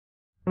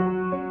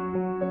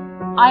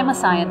I'm a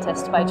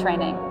scientist by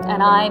training,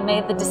 and I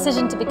made the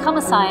decision to become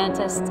a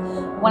scientist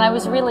when I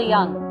was really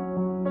young.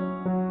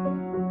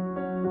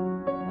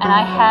 And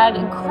I had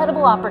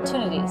incredible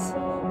opportunities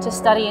to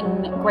study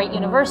in great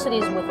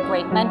universities with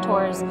great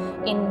mentors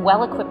in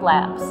well-equipped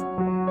labs.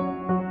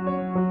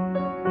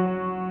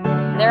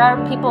 There are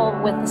people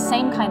with the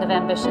same kind of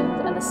ambition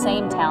and the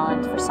same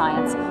talent for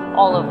science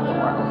all over the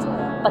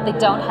world, but they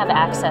don't have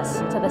access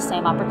to the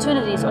same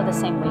opportunities or the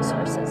same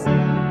resources.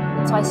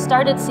 So I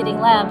started seeding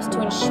labs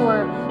to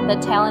ensure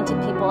that talented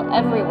people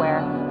everywhere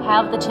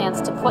have the chance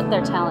to put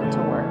their talent to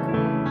work.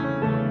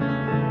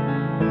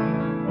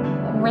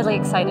 I'm really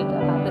excited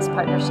about this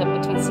partnership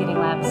between Seeding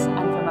Labs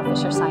and Thermo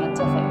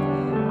Scientific.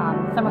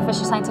 Thermo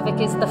Scientific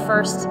is the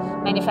first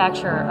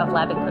manufacturer of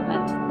lab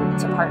equipment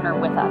to partner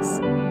with us.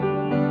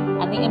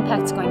 And the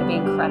impact's going to be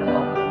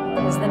incredible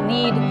because the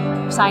need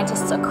for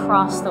scientists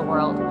across the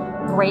world,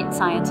 great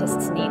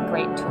scientists need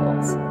great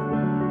tools.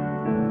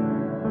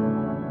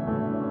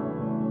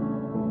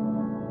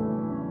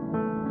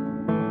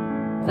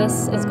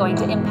 This is going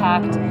to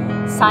impact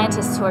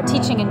scientists who are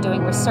teaching and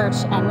doing research,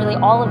 and really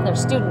all of their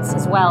students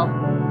as well,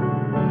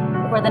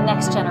 who are the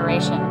next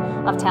generation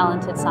of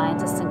talented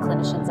scientists and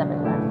clinicians everywhere.